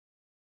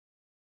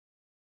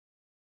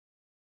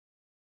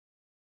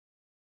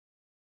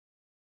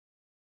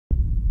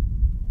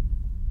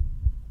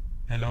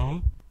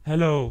Hello?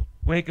 Hello!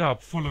 Wake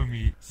up, follow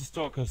me. The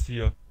stalker's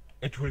here.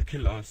 It will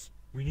kill us.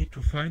 We need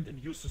to find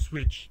and use the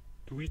switch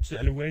to reach the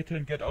elevator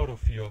and get out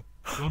of here.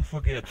 Don't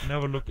forget,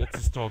 never look at the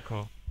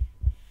stalker.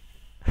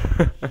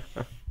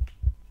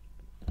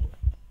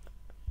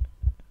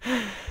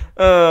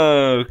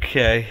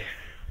 Okay.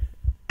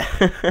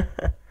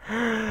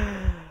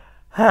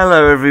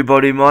 Hello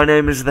everybody, my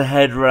name is the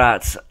Head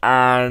Rat,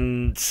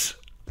 and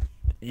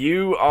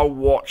you are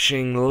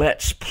watching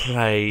Let's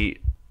Play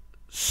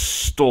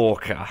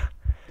Stalker.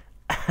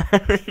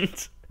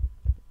 And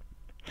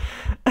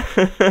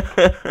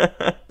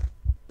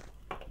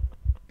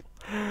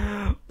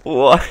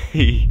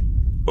why?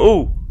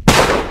 Oh,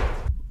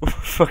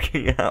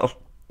 fucking hell.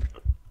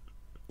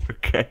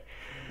 Okay.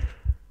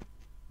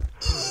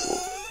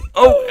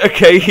 Oh,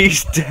 okay,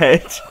 he's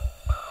dead.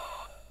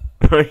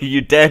 Are you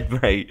dead,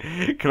 mate?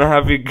 Can I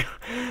have you?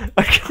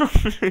 I can't.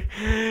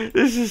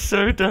 This is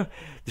so dumb.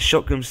 The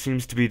shotgun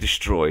seems to be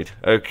destroyed.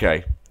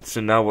 Okay,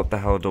 so now what the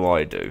hell do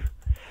I do?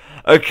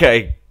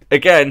 Okay,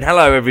 again,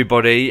 hello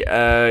everybody.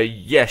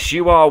 Yes,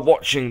 you are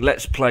watching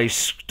Let's Play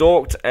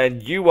Stalked,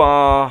 and you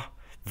are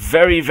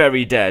very,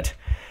 very dead.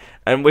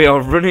 And we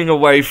are running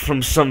away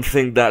from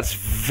something that's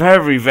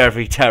very,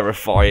 very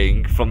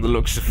terrifying from the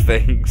looks of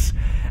things.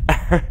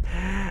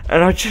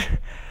 And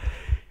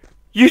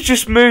you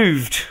just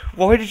moved.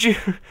 Why did you?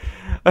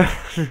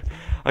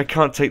 I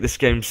can't take this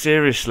game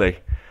seriously.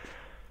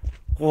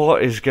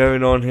 What is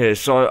going on here?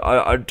 So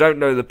I don't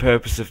know the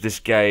purpose of this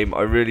game.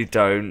 I really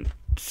don't.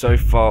 So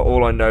far,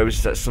 all I know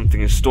is that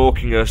something is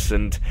stalking us,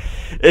 and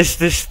it's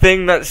this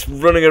thing that's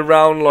running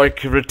around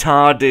like a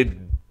retarded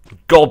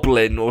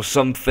goblin or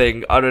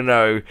something. I don't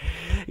know.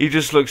 He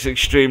just looks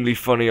extremely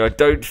funny. I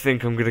don't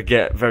think I'm gonna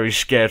get very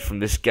scared from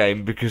this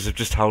game because of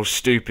just how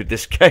stupid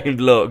this game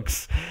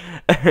looks.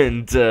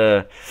 And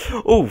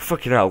oh,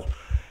 fucking hell.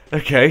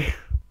 Okay,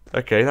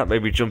 that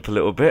made me jump a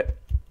little bit.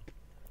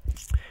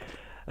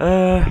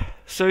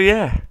 So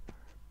yeah,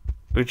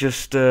 we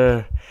just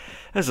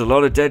there's a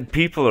lot of dead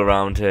people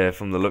around here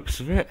from the looks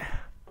of it.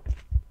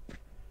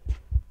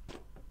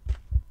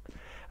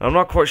 I'm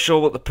not quite sure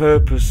what the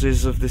purpose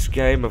is of this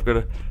game. I've got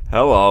a...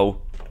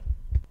 Hello.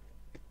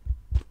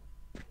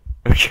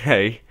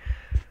 Okay.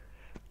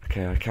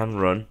 Okay, I can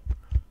run.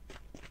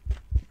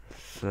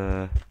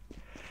 Let's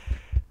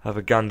have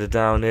a gander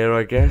down here,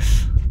 I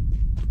guess.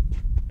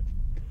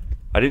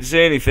 I didn't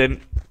see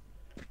anything.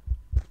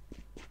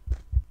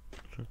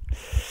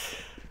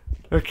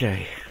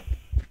 Okay.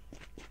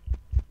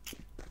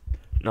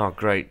 Oh,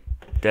 great.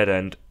 Dead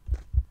end.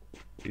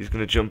 He's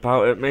gonna jump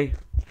out at me.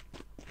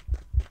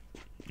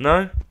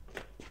 No?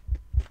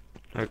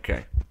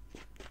 Okay.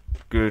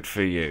 Good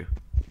for you.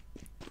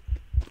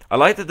 I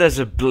like that there's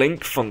a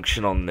blink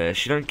function on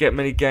this. You don't get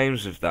many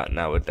games of that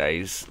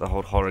nowadays, the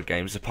whole horror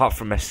games, apart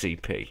from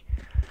SCP.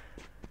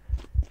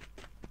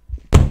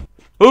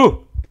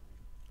 Ooh!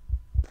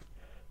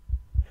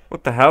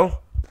 What the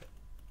hell?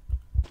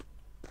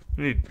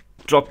 You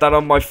drop that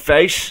on my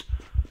face?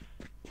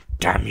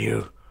 Damn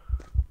you.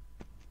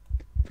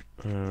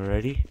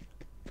 Alrighty.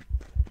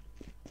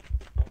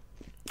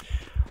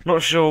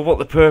 Not sure what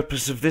the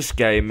purpose of this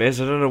game is.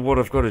 I don't know what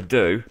I've got to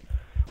do.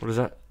 What is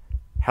that?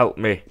 Help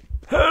me.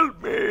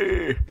 Help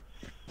me!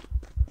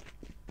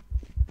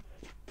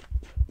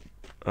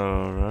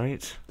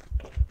 Alright.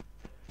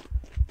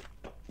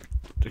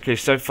 Okay,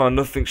 so far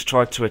nothing's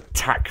tried to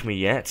attack me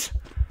yet.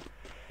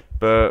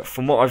 But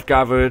from what I've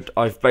gathered,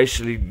 I've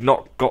basically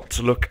not got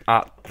to look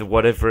at the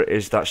whatever it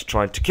is that's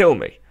trying to kill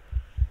me.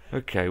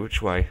 Okay,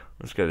 which way?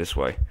 Let's go this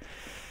way.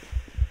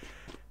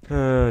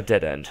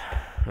 Dead end.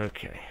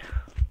 Okay.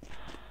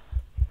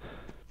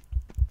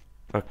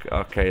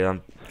 Okay,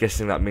 I'm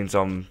guessing that means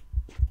I'm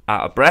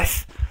out of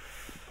breath.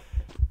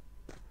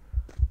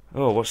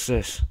 Oh, what's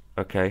this?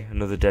 Okay,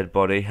 another dead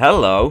body.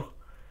 Hello.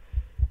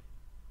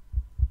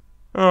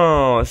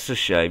 Oh, it's a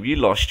shame. You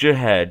lost your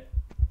head.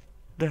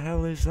 The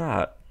hell is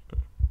that?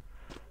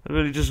 It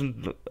really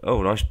doesn't...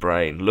 Oh, nice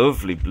brain.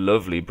 Lovely,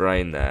 lovely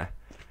brain there.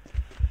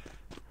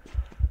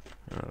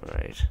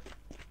 Alright.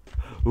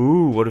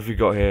 Ooh, what have we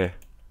got here?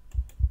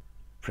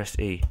 Press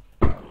E.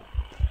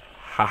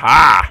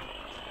 Haha!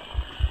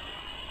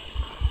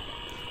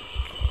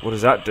 What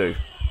does that do?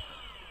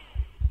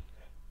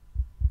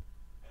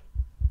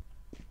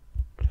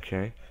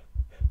 Okay.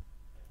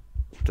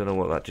 Don't know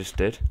what that just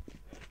did.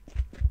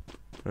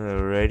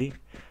 Alrighty.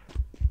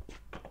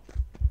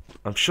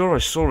 I'm sure I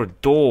saw a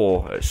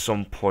door at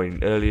some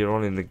point earlier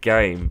on in the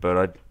game, but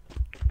I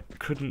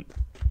couldn't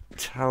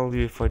tell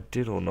you if I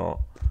did or not.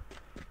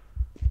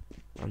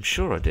 I'm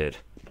sure I did.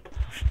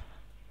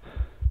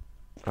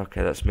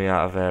 Okay, that's me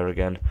out of air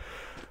again.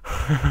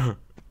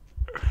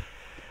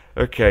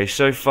 Okay,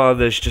 so far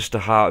there's just a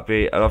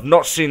heartbeat, and I've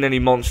not seen any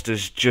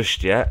monsters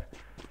just yet.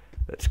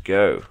 Let's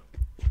go.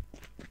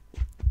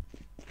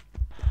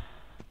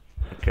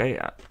 Okay.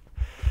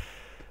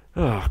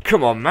 Oh,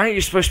 come on, man!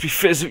 You're supposed to be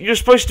fit as you're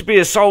supposed to be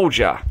a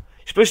soldier.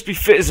 You're supposed to be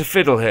fit as a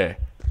fiddle here.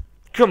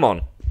 Come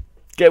on,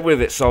 get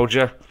with it,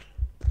 soldier.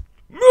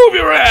 Move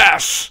your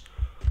ass!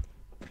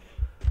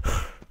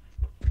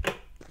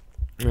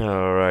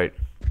 Alright.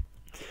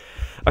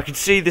 I can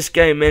see this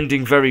game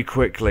ending very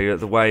quickly at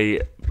the way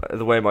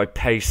my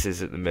pace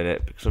is at the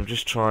minute, because I'm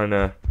just trying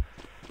to,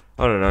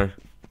 I don't know.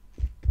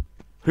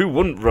 Who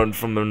wouldn't run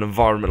from an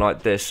environment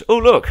like this? Oh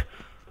look!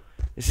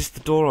 Is this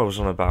the door I was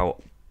on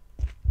about?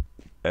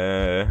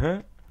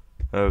 Okie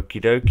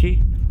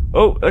dokie.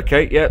 Oh,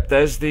 okay, yep,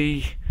 there's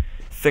the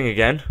thing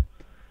again.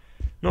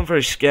 Not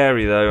very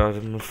scary though,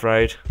 I'm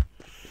afraid.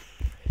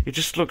 It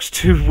just looks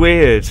too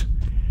weird.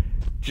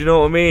 Do you know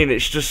what I mean?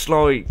 It's just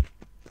like,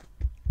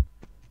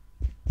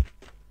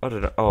 I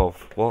don't know. Oh,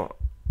 what?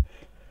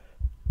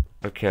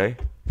 Okay.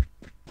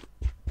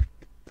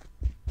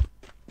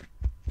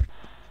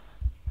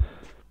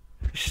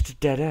 It's just a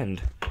dead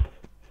end.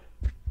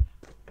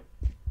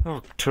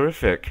 Oh,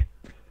 terrific.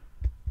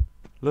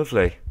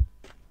 Lovely.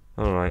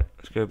 Alright,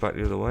 let's go back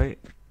the other way.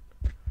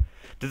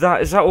 Is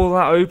that all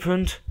that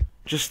opened?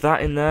 Just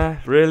that in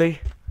there? Really?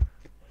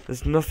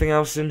 There's nothing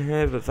else in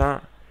here but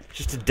that?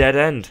 Just a dead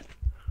end.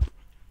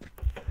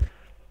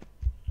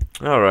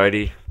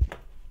 Alrighty.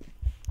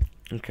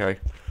 Okay.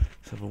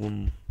 Let's have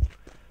one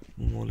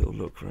more little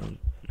look around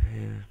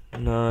here.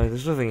 No,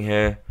 there's nothing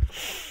here.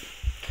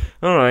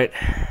 Alright.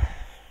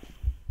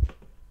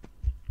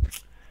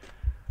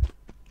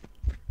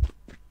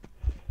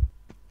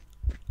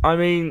 I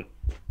mean,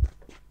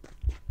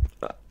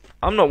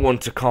 I'm not one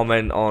to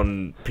comment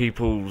on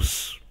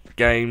people's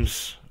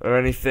games or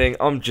anything.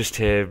 I'm just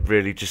here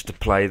really just to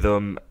play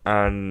them,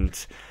 and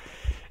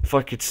if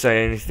I could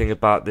say anything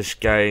about this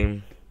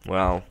game,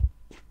 well,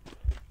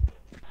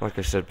 like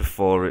I said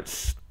before,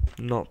 it's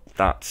not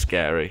that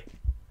scary.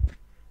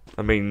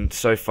 I mean,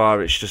 so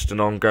far it's just an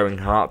ongoing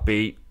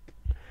heartbeat,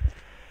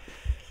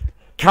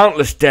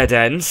 countless dead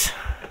ends,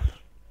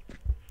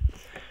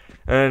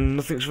 and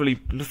nothing's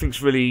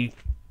really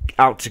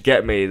out to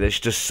get me. There's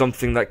just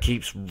something that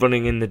keeps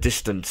running in the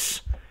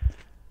distance.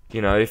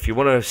 You know, if you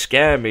want to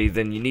scare me,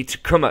 then you need to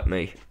come at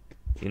me.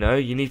 You know,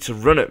 you need to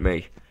run at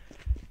me.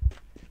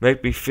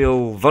 Make me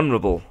feel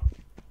vulnerable.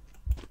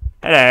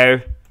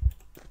 Hello.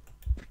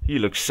 You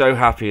look so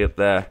happy up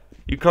there.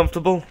 You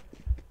comfortable?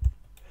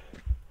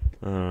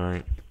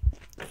 Alright.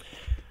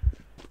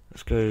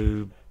 Let's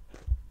go.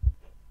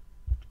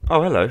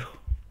 Oh, hello.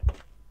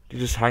 You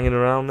just hanging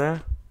around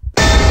there?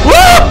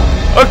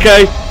 Whoa!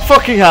 Okay,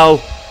 fucking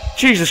hell.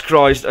 Jesus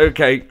Christ,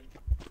 okay.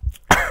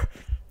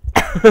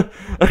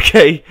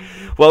 Okay,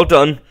 well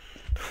done.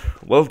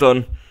 Well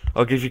done.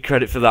 I'll give you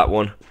credit for that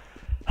one.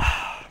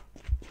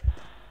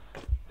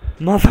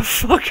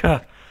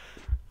 Motherfucker!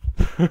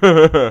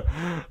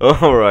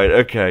 Alright,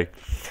 okay.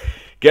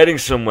 Getting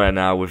somewhere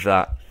now with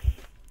that.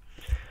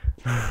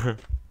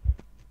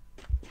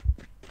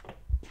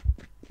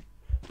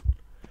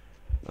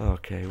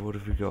 Okay, what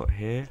have we got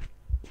here?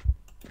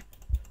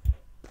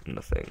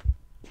 Nothing.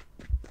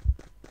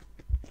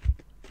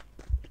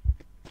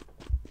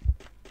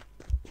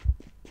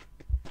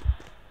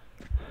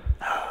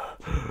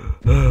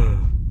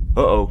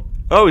 Uh-oh.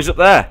 Oh, he's up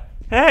there.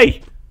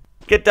 Hey!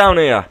 Get down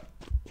here.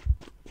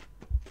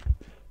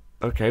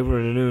 Okay, we're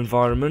in a new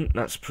environment.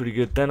 That's pretty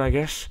good then, I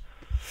guess.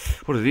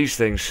 What are these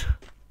things?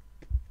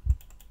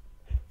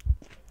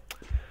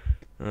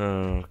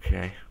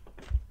 Okay.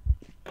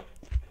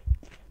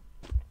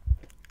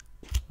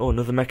 Oh,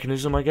 another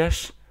mechanism, I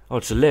guess? Oh,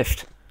 it's a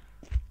lift.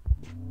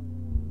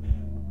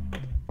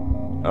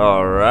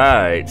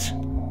 Alright.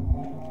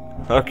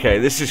 Okay,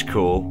 this is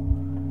cool.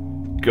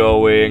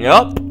 Going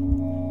up.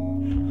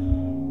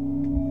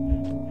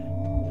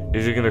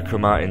 Is he gonna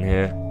come out in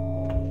here?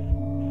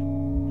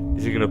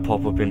 Is he gonna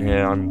pop up in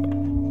here?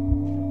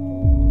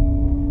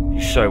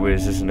 He's so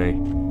weird, isn't he?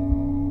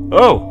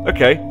 Oh,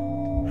 okay.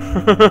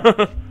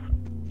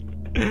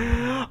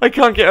 I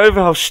can't get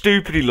over how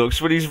stupid he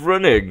looks when he's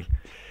running.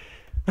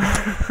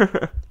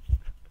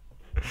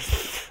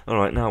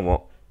 Alright, now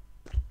what?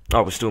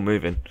 Oh, we're still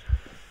moving.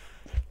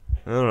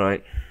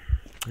 Alright.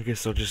 I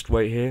guess I'll just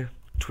wait here.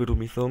 Twiddle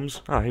me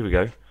thumbs. Ah, here we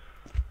go.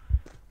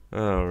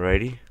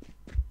 Alrighty.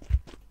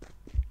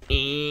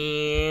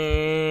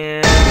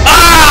 And...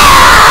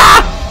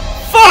 ah!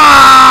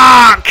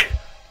 Fuck!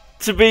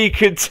 To be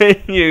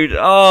continued.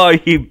 Oh,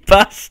 you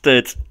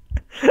bastard.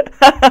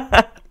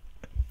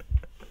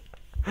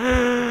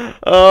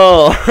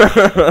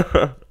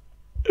 Oh.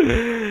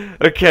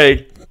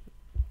 Okay.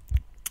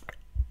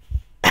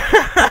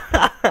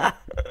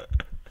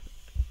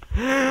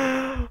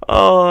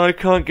 Oh, I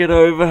can't get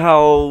over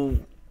how...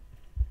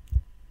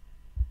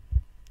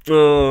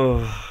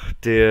 oh,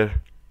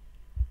 dear.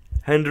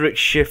 Hendrik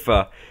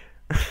Schiffer.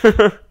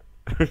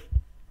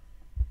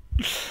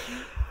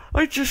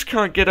 I just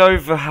can't get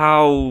over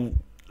how...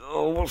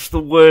 oh, what's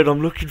the word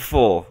I'm looking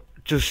for?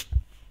 Just...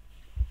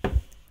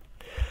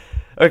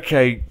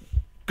 okay,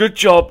 good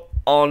job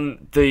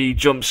on the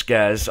jump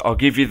scares, I'll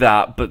give you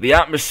that, but the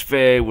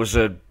atmosphere was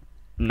a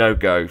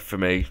no-go for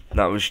me.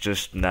 That was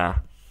just, nah.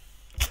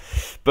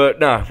 But,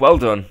 nah, well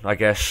done, I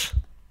guess.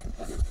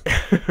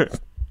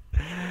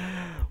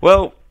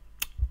 Well,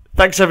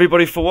 thanks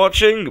everybody for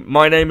watching.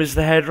 My name is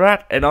the Head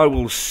Rat, and I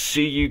will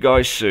see you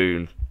guys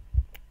soon.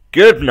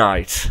 Good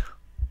night.